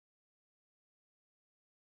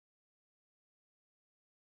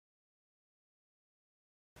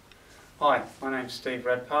Hi, my name's Steve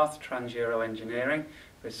Redpath, Trans-Euro Engineering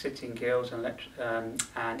with Sitting Guilds and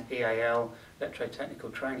EAL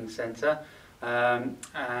Electrotechnical Training Centre, and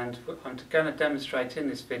I'm going to demonstrate in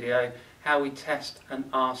this video how we test an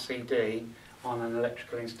RCD on an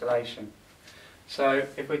electrical installation. So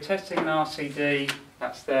if we're testing an RCD,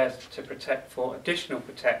 that's there to protect for additional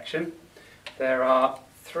protection. There are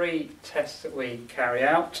three tests that we carry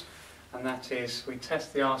out, and that is we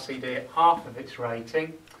test the RCD at half of its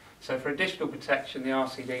rating. So for additional protection, the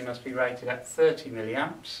RCD must be rated at 30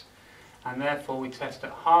 milliamps, and therefore we test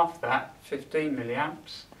at half that, 15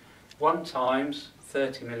 milliamps, 1 times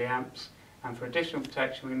 30 milliamps, and for additional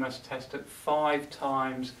protection we must test at 5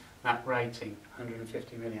 times that rating,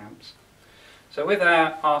 150 milliamps. So with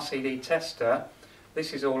our RCD tester,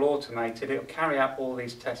 this is all automated. It will carry out all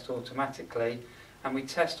these tests automatically, and we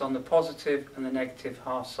test on the positive and the negative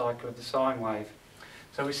half cycle of the sine wave.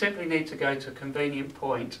 So we simply need to go to a convenient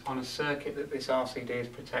point on a circuit that this RCD is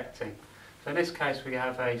protecting. So in this case we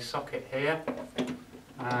have a socket here,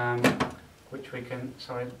 which we can,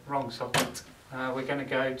 sorry, wrong socket. We're going to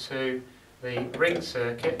go to the ring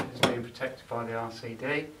circuit that is being protected by the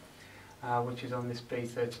RCD, which is on this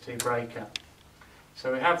B32 breaker.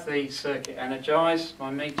 So we have the circuit energised.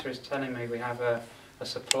 My meter is telling me we have a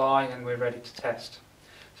supply and we're ready to test.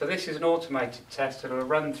 So this is an automated test that will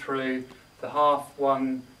run through the half,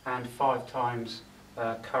 1 and 5 times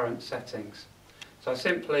current settings. So I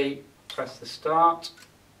simply press the start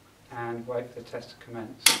and wait for the test to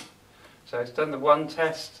commence. So it's done the one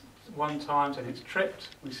test 1 times and it's tripped.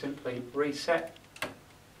 We simply reset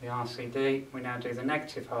the RCD. We now do the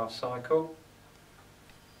negative half cycle,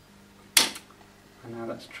 and now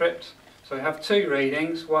that's tripped. So we have 2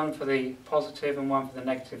 readings, one for the positive and one for the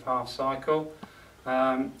negative half cycle.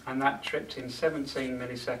 And that tripped in 17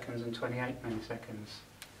 milliseconds and 28 milliseconds.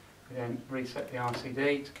 We then reset the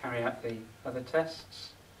RCD to carry out the other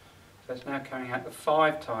tests. So it's now carrying out the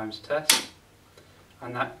 5 times test,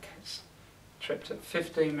 and that gets tripped at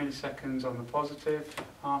 15 milliseconds on the positive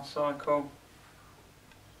half cycle,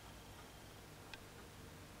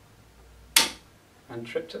 and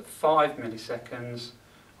tripped at 5 milliseconds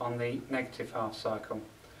on the negative half cycle.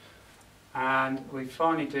 And we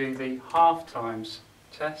finally do the half times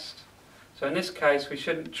test. So in this case we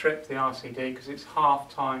shouldn't trip the RCD because it's half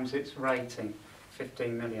times its rating,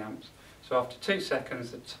 15 milliamps. So after 2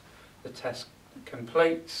 seconds the test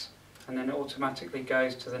completes, and then it automatically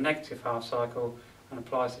goes to the negative half cycle and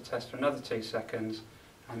applies the test for another 2 seconds,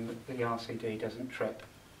 and the RCD doesn't trip.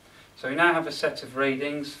 So we now have a set of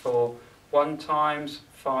readings for 1 times,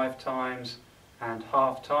 5 times and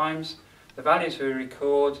half times. The values we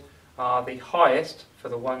record are the highest for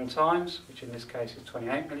the 1 times, which in this case is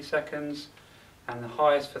 28 milliseconds, and the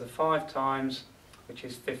highest for the 5 times, which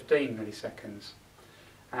is 15 milliseconds.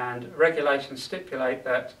 And regulations stipulate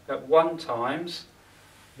that at 1 times,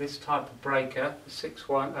 this type of breaker, the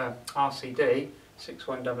RCD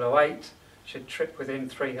 61008, should trip within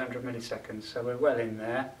 300 milliseconds, so we're well in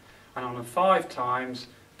there. And on a 5 times,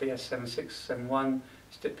 BS7671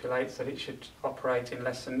 stipulates that it should operate in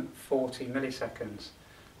less than 40 milliseconds.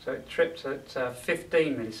 So it tripped at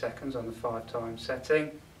 15 milliseconds on the 5 times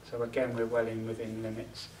setting, so again we're well within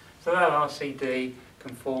limits. So that RCD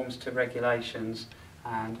conforms to regulations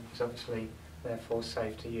and is obviously therefore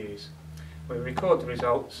safe to use. We record the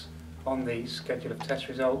results on the schedule of test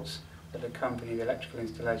results that accompany the electrical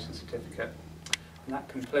installation certificate. And that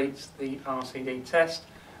completes the RCD test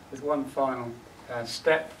with one final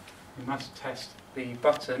step. We must test the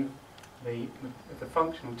button, the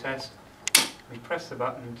functional test. We press the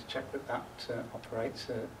button to check that that operates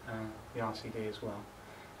the RCD as well,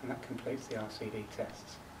 and that completes the RCD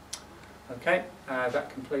tests. Okay, that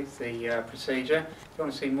completes the procedure. If you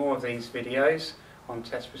want to see more of these videos on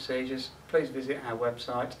test procedures, please visit our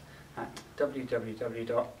website at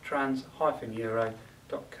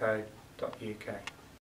www.trans-euro.co.uk.